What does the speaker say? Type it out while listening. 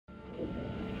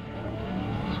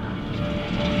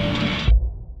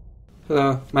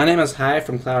Hello, my name is Hai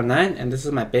from Cloud9, and this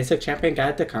is my basic champion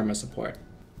guide to Karma support.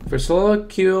 For solo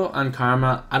queue on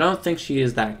Karma, I don't think she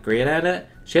is that great at it.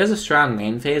 She has a strong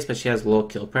lane phase, but she has low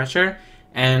kill pressure,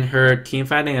 and her team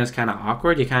fighting is kind of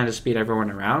awkward. You kind of just speed everyone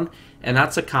around, and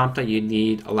that's a comp that you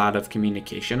need a lot of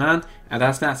communication on, and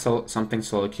that's not something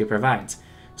solo queue provides.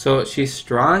 So she's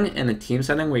strong in a team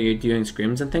setting where you're doing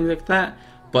scrims and things like that,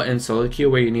 but in solo queue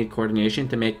where you need coordination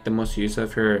to make the most use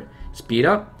of her speed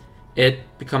up, it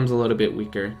becomes a little bit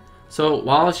weaker. So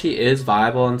while she is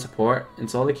viable in support in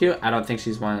solo queue, I don't think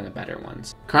she's one of the better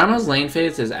ones. Karma's lane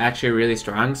phase is actually really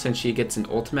strong since she gets an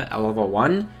ultimate at level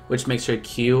 1, which makes her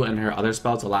Q and her other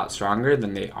spells a lot stronger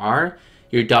than they are.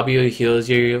 Your W heals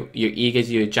you, your E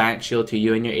gives you a giant shield to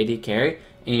you and your AD carry,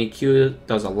 and your Q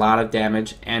does a lot of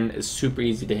damage and is super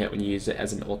easy to hit when you use it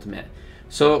as an ultimate.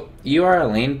 So you are a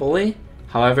lane bully,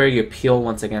 however your peel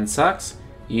once again sucks.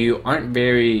 You aren't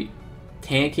very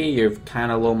tanky, you're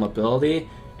kind of low mobility,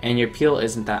 and your peel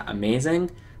isn't that amazing.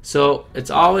 So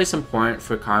it's always important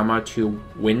for Karma to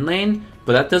win lane,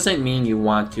 but that doesn't mean you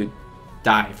want to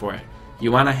die for it.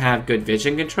 You want to have good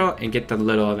vision control and get the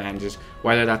little advantages,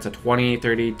 whether that's a 20,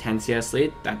 30, 10 CS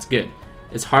lead, that's good.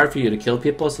 It's hard for you to kill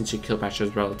people since your kill pressure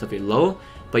is relatively low,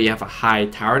 but you have a high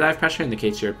tower dive pressure in the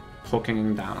case you're poking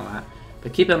them down a lot.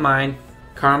 But keep in mind,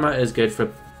 Karma is good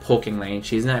for poking lane.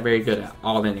 She's not very good at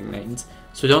all-inning lanes.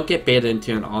 So don't get baited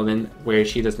into an all-in where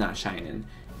she does not shine in.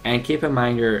 And keep in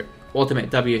mind your ultimate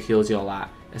W heals you a lot.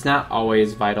 It's not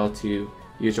always vital to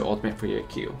use your ultimate for your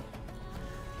Q.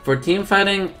 For team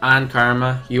fighting on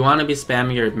Karma, you want to be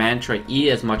spamming your mantra E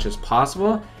as much as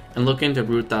possible and looking to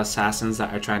root the assassins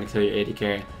that are trying to kill your AD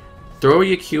carry. Throw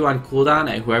your Q on cooldown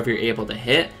at whoever you're able to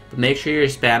hit, but make sure you're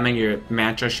spamming your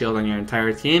mantra shield on your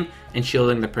entire team and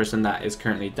shielding the person that is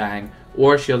currently dying,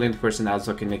 or shielding the person that is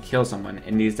looking to kill someone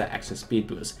and needs that extra speed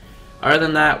boost. Other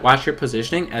than that, watch your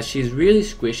positioning, as she's really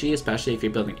squishy, especially if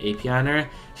you're building AP on her.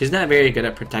 She's not very good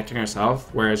at protecting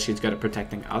herself, whereas she's good at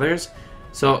protecting others.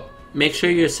 So make sure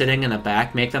you're sitting in the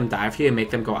back, make them die for you, and make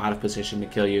them go out of position to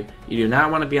kill you. You do not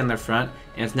want to be on the front,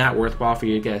 and it's not worthwhile for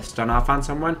you to get a stun off on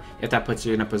someone if that puts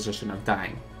you in a position of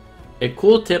dying. A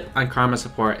cool tip on Karma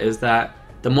support is that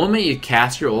the moment you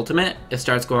cast your ultimate, it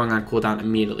starts going on cooldown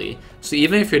immediately. So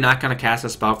even if you're not going to cast a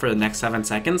spell for the next 7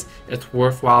 seconds, it's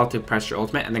worthwhile to press your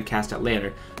ultimate and then cast it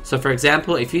later. So for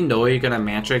example, if you know you're going to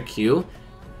mantra Q,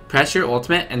 press your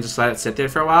ultimate and just let it sit there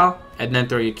for a while, and then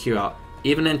throw your Q out.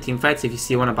 Even in teamfights, if you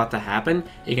see one about to happen,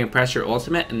 you can press your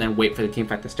ultimate and then wait for the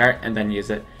teamfight to start and then use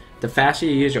it. The faster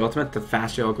you use your ultimate, the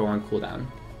faster it'll go on cooldown.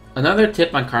 Another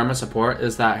tip on Karma support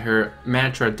is that her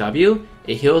mantra W,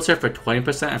 it heals her for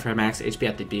 20% of her max HP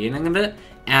at the beginning of it,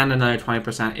 and another 20%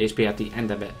 HP at the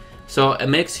end of it. So it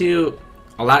makes you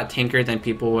a lot tankier than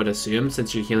people would assume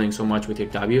since you're healing so much with your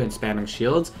W and spamming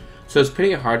shields. So it's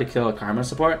pretty hard to kill a Karma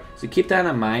support, so keep that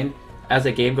in mind. As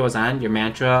the game goes on, your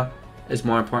mantra is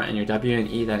more important on your W and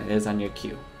E than it is on your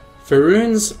Q. For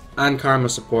runes on Karma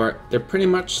support, they're pretty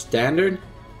much standard.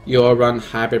 You'll run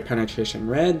hybrid penetration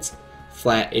reds,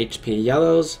 flat HP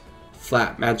yellows,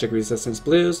 flat magic resistance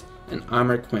blues, and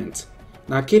armor quint.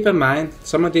 Now keep in mind,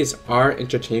 some of these are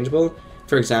interchangeable.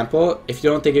 For example, if you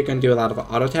don't think you're going to do a lot of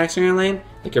auto attacks in your lane,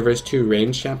 like you verse 2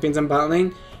 ranged champions in bot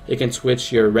lane, you can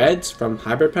switch your reds from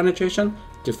hybrid penetration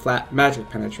to flat magic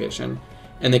penetration.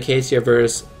 In the case you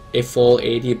verse a full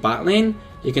AD bot lane,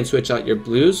 you can switch out your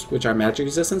blues, which are magic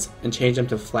resistance, and change them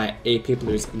to flat AP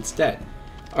blues instead.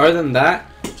 Other than that,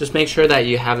 just make sure that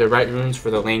you have the right runes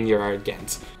for the lane you are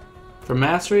against. For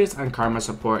masteries on Karma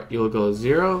support, you will go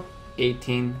 0,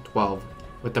 18, 12,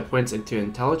 with the points into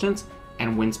Intelligence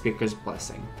and Windspeaker's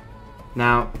Blessing.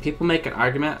 Now, people make an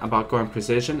argument about going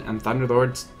Precision and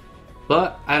Thunderlords,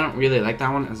 but I don't really like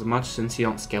that one as much since you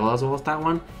don't scale as well with that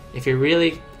one. If you're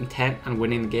really intent on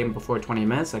winning the game before 20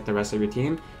 minutes, like the rest of your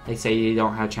team, like say you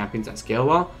don't have champions that scale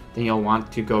well, then you'll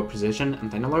want to go Precision and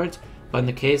Thunderlords. But in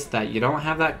the case that you don't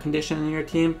have that condition in your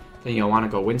team, then you'll want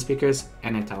to go Windspeakers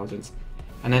and Intelligence.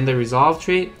 And then the Resolve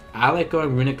trait, I like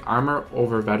going Runic Armor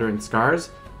over Veteran Scars,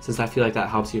 since I feel like that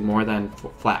helps you more than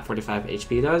flat 45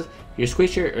 HP does. You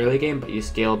squish your early game, but you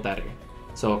scale better.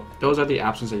 So those are the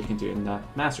options that you can do in the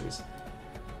Masteries.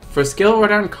 For skill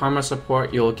order on Karma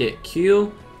support, you'll get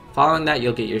Q, following that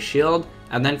you'll get your shield,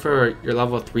 and then for your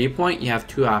level 3 point, you have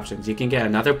 2 options. You can get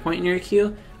another point in your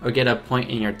Q, or get a point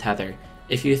in your tether.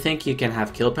 If you think you can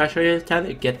have kill pressure in your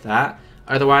tether, get that.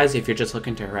 Otherwise, if you're just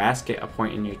looking to harass, get a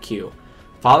point in your Q.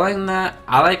 Following that,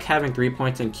 I like having 3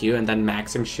 points in Q and then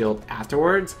maxing shield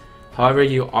afterwards. However,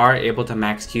 you are able to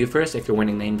max Q first if you're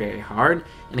winning lane very hard.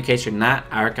 In the case you're not,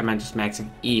 I recommend just maxing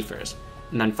E first.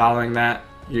 And then following that,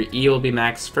 your E will be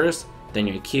maxed first, then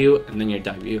your Q, and then your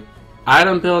W.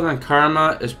 Item build on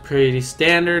Karma is pretty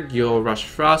standard. You'll rush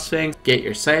Frostfangs, get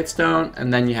your Sightstone,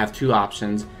 and then you have two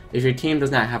options. If your team does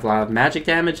not have a lot of magic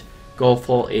damage, go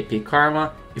full AP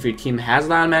Karma. If your team has a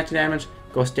lot of magic damage,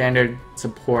 go standard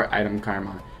support item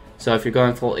Karma. So if you're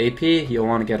going full AP, you'll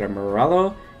want to get a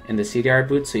Morello and the CDR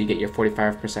boot so you get your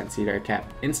 45% CDR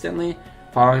cap instantly.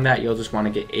 Following that, you'll just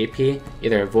want to get AP,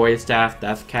 either Void Staff,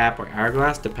 Death Cap, or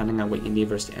Hourglass, depending on what you need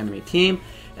versus the enemy team.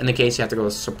 In the case you have to go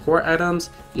with support items,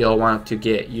 you'll want to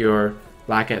get your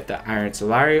Locket, the Iron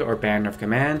Solari, or Banner of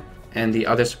Command, and the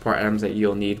other support items that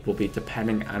you'll need will be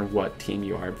depending on what team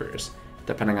you are versus.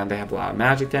 Depending on if they have a lot of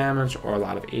magic damage or a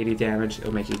lot of 80 damage,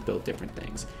 it'll make you build different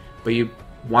things. But you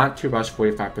want to rush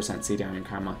 45% CDR in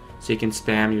Karma, so you can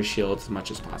spam your shields as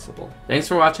much as possible. Thanks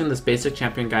for watching this basic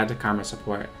champion guide to Karma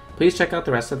support. Please check out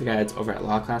the rest of the guides over at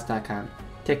lawclass.com.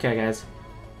 Take care, guys.